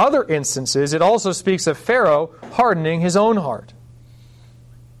 8 other instances, it also speaks of Pharaoh hardening his own heart.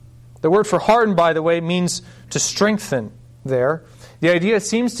 The word for harden, by the way, means to strengthen there. The idea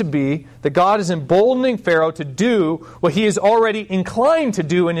seems to be that God is emboldening Pharaoh to do what he is already inclined to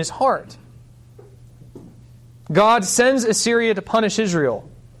do in his heart. God sends Assyria to punish Israel.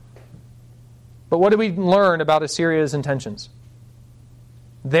 But what do we learn about Assyria's intentions?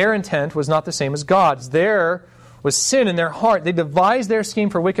 Their intent was not the same as God's. There was sin in their heart. They devised their scheme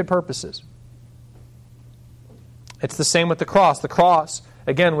for wicked purposes. It's the same with the cross. The cross,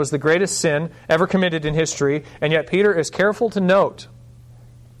 again, was the greatest sin ever committed in history, and yet Peter is careful to note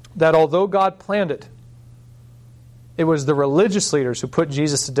that although God planned it, it was the religious leaders who put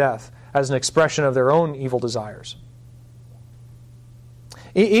Jesus to death as an expression of their own evil desires.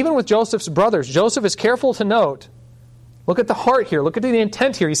 Even with Joseph's brothers, Joseph is careful to note, look at the heart here, look at the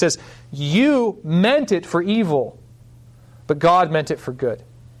intent here. He says, you meant it for evil, but God meant it for good.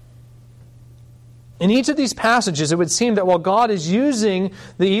 In each of these passages, it would seem that while God is using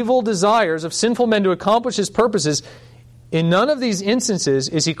the evil desires of sinful men to accomplish his purposes, in none of these instances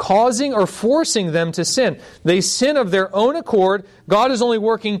is he causing or forcing them to sin. They sin of their own accord. God is only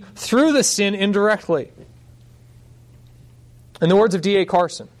working through the sin indirectly. In the words of D.A.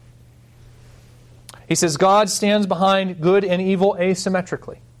 Carson, he says, God stands behind good and evil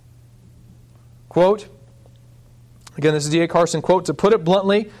asymmetrically. Quote, again, this is D.A. Carson, quote, to put it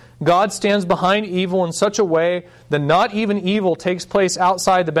bluntly, God stands behind evil in such a way that not even evil takes place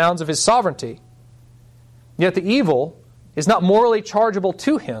outside the bounds of his sovereignty. Yet the evil is not morally chargeable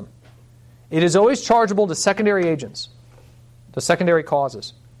to him. It is always chargeable to secondary agents, to secondary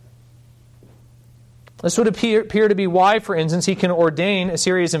causes. This would appear to be why, for instance, he can ordain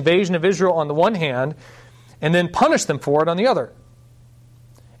Assyria's invasion of Israel on the one hand and then punish them for it on the other.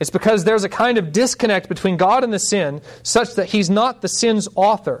 It's because there's a kind of disconnect between God and the sin such that he's not the sin's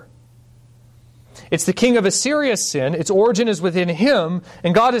author. It's the king of Assyria's sin, its origin is within him,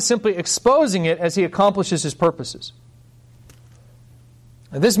 and God is simply exposing it as he accomplishes his purposes.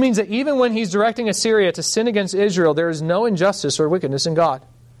 And this means that even when he's directing Assyria to sin against Israel, there is no injustice or wickedness in God.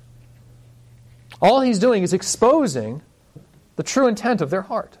 All he's doing is exposing the true intent of their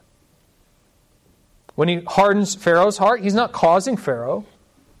heart. When he hardens Pharaoh's heart, he's not causing Pharaoh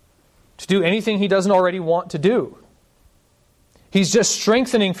to do anything he doesn't already want to do. He's just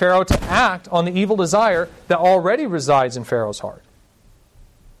strengthening Pharaoh to act on the evil desire that already resides in Pharaoh's heart.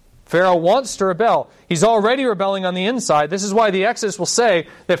 Pharaoh wants to rebel. He's already rebelling on the inside. This is why the Exodus will say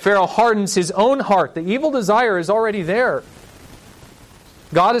that Pharaoh hardens his own heart. The evil desire is already there.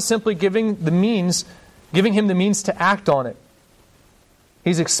 God is simply giving him the means to act on it.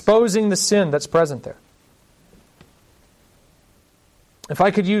 He's exposing the sin that's present there. If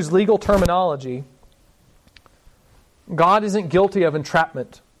I could use legal terminology, God isn't guilty of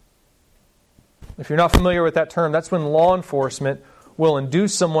entrapment. If you're not familiar with that term, that's when law enforcement will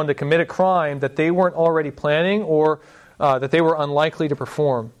induce someone to commit a crime that they weren't already planning or that they were unlikely to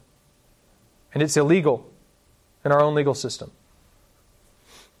perform. And it's illegal in our own legal system.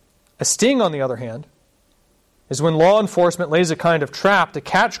 A sting, on the other hand, is when law enforcement lays a kind of trap to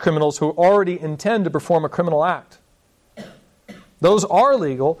catch criminals who already intend to perform a criminal act. Those are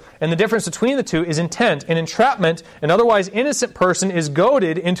legal, and the difference between the two is intent. In entrapment, an otherwise innocent person is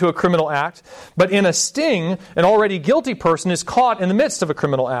goaded into a criminal act, but in a sting, an already guilty person is caught in the midst of a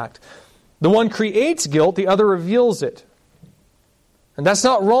criminal act. The one creates guilt, the other reveals it. And that's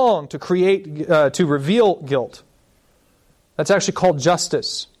not wrong to reveal guilt. That's actually called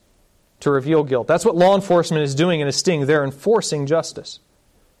justice, to reveal guilt. That's what law enforcement is doing in a sting. They're enforcing justice.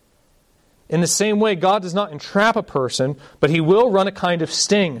 In the same way, God does not entrap a person, but he will run a kind of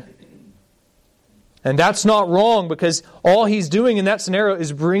sting. And that's not wrong because all he's doing in that scenario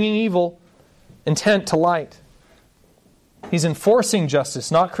is bringing evil intent to light. He's enforcing justice,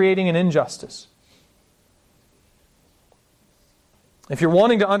 not creating an injustice. If you're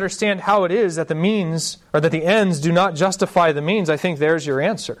wanting to understand how it is that the means, or that the ends do not justify the means, I think there's your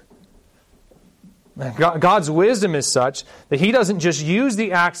answer. God's wisdom is such that He doesn't just use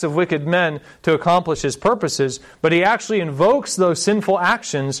the acts of wicked men to accomplish His purposes, but He actually invokes those sinful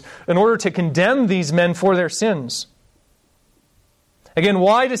actions in order to condemn these men for their sins. Again,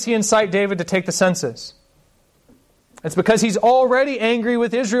 why does He incite David to take the census? It's because He's already angry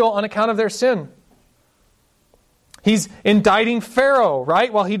with Israel on account of their sin. He's indicting Pharaoh,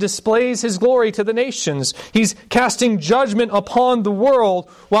 right, while he displays his glory to the nations. He's casting judgment upon the world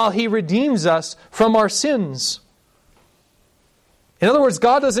while He redeems us from our sins. In other words,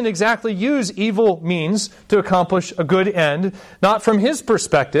 God doesn't exactly use evil means to accomplish a good end. Not from His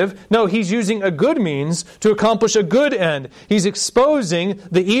perspective. No, He's using a good means to accomplish a good end. He's exposing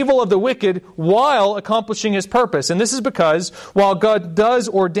the evil of the wicked while accomplishing His purpose. And this is because while God does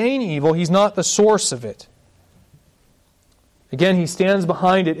ordain evil, He's not the source of it. Again, He stands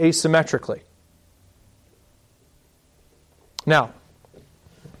behind it asymmetrically. Now,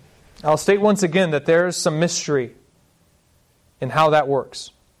 I'll state once again that there is some mystery in how that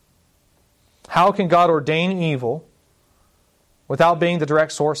works. How can God ordain evil without being the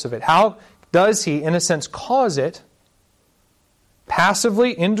direct source of it? How does He, in a sense, cause it?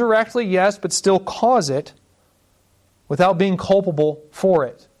 Passively, indirectly, yes, but still cause it without being culpable for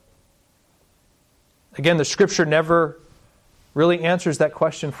it. Again, the Scripture never really answers that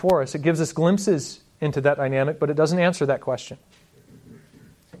question for us. It gives us glimpses into that dynamic, but it doesn't answer that question.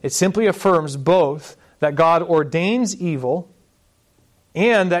 It simply affirms both that God ordains evil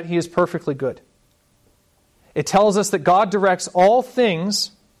and that He is perfectly good. It tells us that God directs all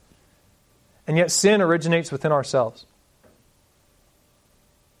things, and yet sin originates within ourselves.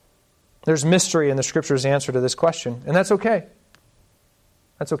 There's mystery in the Scripture's answer to this question, and that's okay.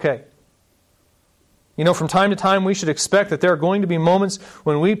 That's okay. You know, from time to time we should expect that there are going to be moments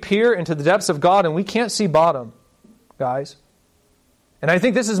when we peer into the depths of God and we can't see bottom, guys. And I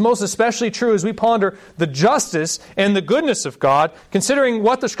think this is most especially true as we ponder the justice and the goodness of God, considering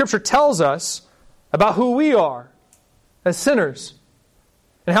what the Scripture tells us about who we are as sinners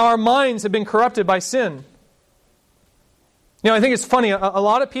and how our minds have been corrupted by sin. You know, I think it's funny. A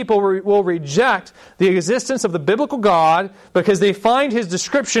lot of people will reject the existence of the biblical God because they find His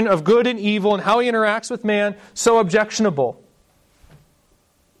description of good and evil and how He interacts with man so objectionable.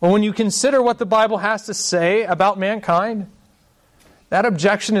 Well, when you consider what the Bible has to say about mankind, that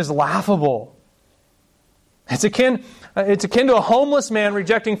objection is laughable. It's akin to a homeless man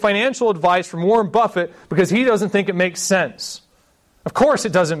rejecting financial advice from Warren Buffett because he doesn't think it makes sense. Of course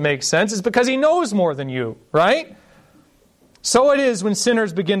it doesn't make sense. It's because he knows more than you, right? So it is when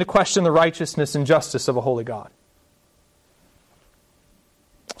sinners begin to question the righteousness and justice of a holy God.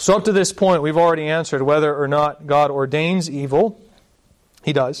 So up to this point, we've already answered whether or not God ordains evil.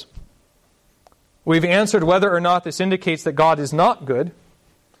 He does. We've answered whether or not this indicates that God is not good.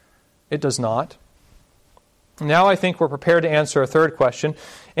 It does not. Now I think we're prepared to answer a third question.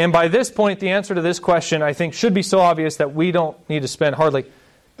 And by this point, the answer to this question, I think, should be so obvious that we don't need to spend hardly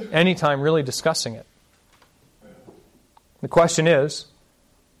any time really discussing it. The question is,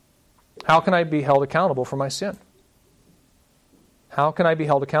 how can I be held accountable for my sin? How can I be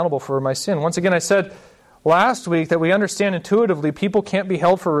held accountable for my sin? Once again, I said last week that we understand intuitively people can't be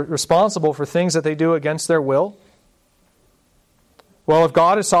held responsible for things that they do against their will. Well, if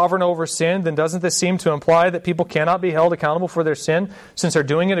God is sovereign over sin, then doesn't this seem to imply that people cannot be held accountable for their sin since they're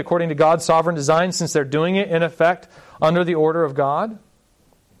doing it according to God's sovereign design, since they're doing it, in effect, under the order of God?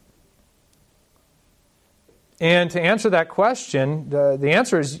 And to answer that question, the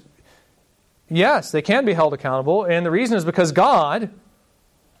answer is yes, they can be held accountable. And the reason is because God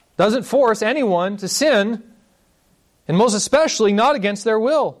doesn't force anyone to sin, and most especially not against their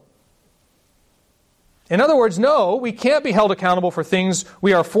will. In other words, no, we can't be held accountable for things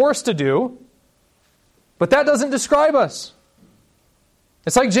we are forced to do, but that doesn't describe us.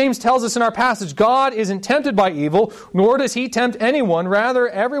 It's like James tells us in our passage, God isn't tempted by evil, nor does He tempt anyone. Rather,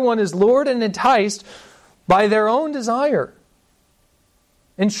 everyone is lured and enticed by their own desire.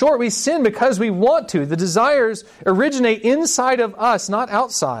 In short, we sin because we want to. The desires originate inside of us, not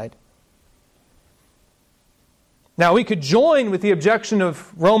outside. Now, we could join with the objection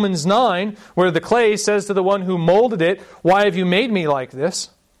of Romans 9, where the clay says to the one who molded it, "Why have you made me like this?"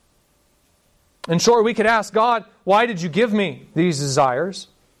 In short, we could ask God, "Why did you give me these desires?"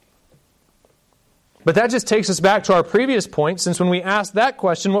 But that just takes us back to our previous point, since when we ask that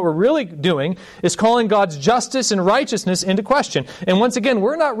question, what we're really doing is calling God's justice and righteousness into question. And once again,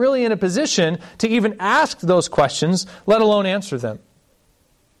 we're not really in a position to even ask those questions, let alone answer them.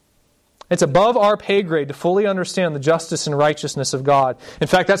 It's above our pay grade to fully understand the justice and righteousness of God. In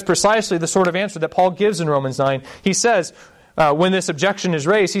fact, that's precisely the sort of answer that Paul gives in Romans 9. He says, when this objection is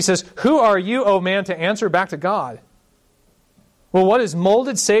raised, he says, "Who are you, O man, to answer back to God? Will what is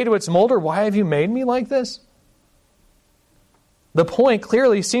molded say to its molder, why have you made me like this?" The point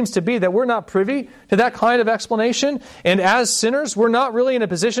clearly seems to be that we're not privy to that kind of explanation, and as sinners, we're not really in a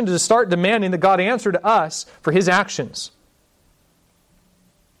position to start demanding that God answer to us for His actions.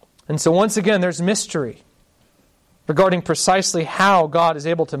 And so once again, there's mystery regarding precisely how God is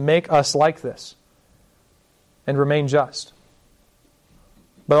able to make us like this and remain just.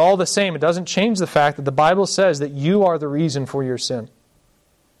 But all the same, it doesn't change the fact that the Bible says that you are the reason for your sin.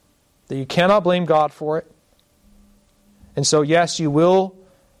 That you cannot blame God for it. And so, yes, you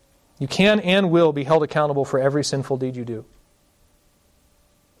can and will be held accountable for every sinful deed you do.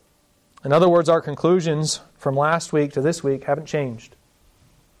 In other words, our conclusions from last week to this week haven't changed.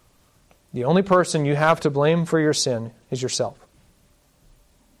 The only person you have to blame for your sin is yourself.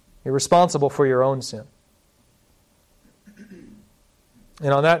 You're responsible for your own sin.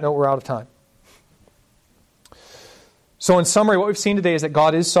 And on that note, we're out of time. So in summary, what we've seen today is that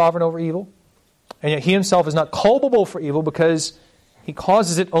God is sovereign over evil, and yet He Himself is not culpable for evil because He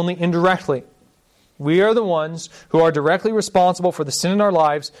causes it only indirectly. We are the ones who are directly responsible for the sin in our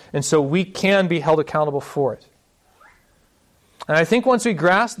lives, and so we can be held accountable for it. And I think once we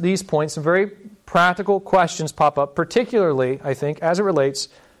grasp these points, some very practical questions pop up, particularly, I think, as it relates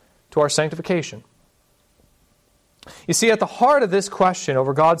to our sanctification. You see, at the heart of this question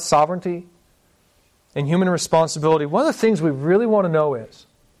over God's sovereignty and human responsibility, one of the things we really want to know is,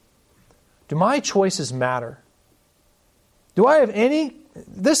 do my choices matter? Do I have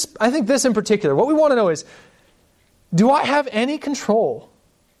I think this in particular, what we want to know is, do I have any control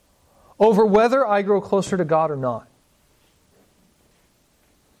over whether I grow closer to God or not?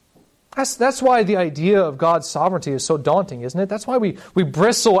 That's why the idea of God's sovereignty is so daunting, isn't it? That's why we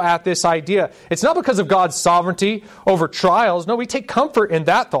bristle at this idea. It's not because of God's sovereignty over trials. No, we take comfort in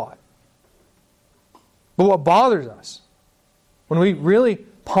that thought. But what bothers us when we really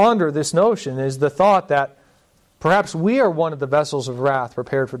ponder this notion is the thought that perhaps we are one of the vessels of wrath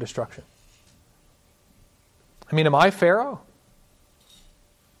prepared for destruction. I mean, am I Pharaoh?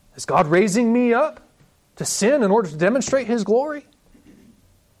 Is God raising me up to sin in order to demonstrate His glory?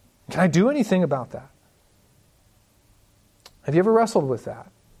 Can I do anything about that? Have you ever wrestled with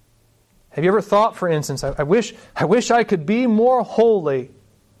that? Have you ever thought, for instance, I wish I could be more holy,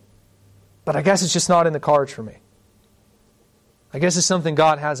 but I guess it's just not in the cards for me. I guess it's something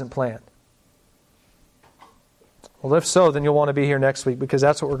God hasn't planned. Well, if so, then you'll want to be here next week because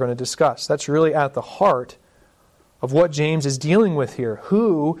that's what we're going to discuss. That's really at the heart of what James is dealing with here.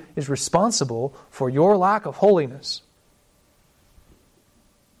 Who is responsible for your lack of holiness?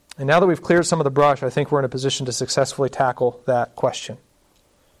 And now that we've cleared some of the brush, I think we're in a position to successfully tackle that question.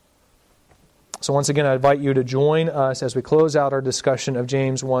 So once again, I invite you to join us as we close out our discussion of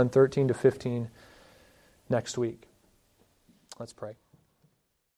James 1:13-15 next week. Let's pray.